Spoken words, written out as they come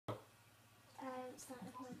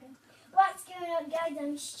What's going on, guys?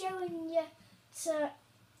 I'm showing you to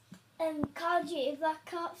Call of Duty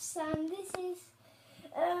Black Ops, and this is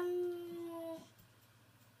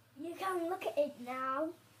you can look at it now,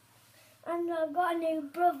 and I've got a new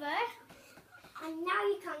brother, and now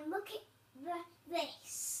you can look at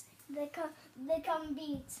the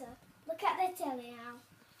computer. Look at the telly now.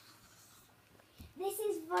 This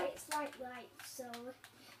is what it's like, so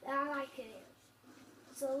I like it.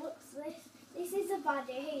 So look, this is a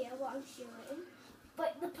body here, what I'm showing,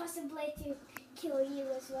 but the possibility to kill you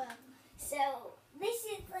as well. So this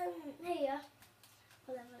is here,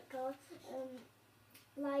 whatever it's called,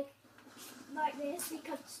 like this. We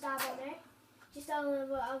could stab on it. Just only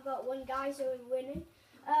I've got one guy, so we're winning.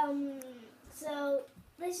 So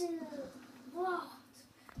this is what.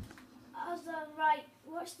 Right,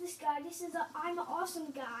 watch this guy. This is I'm an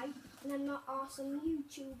awesome guy, and I'm not awesome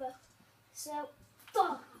YouTuber. So,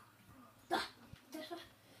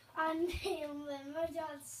 and my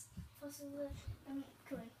dad's possibly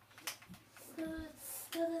coming.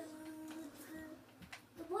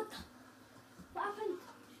 What happened?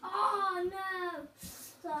 Oh no!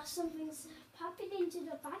 So something's happening to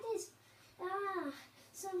the baddies.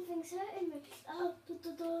 Something's hurting me. Oh,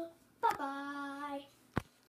 bye bye.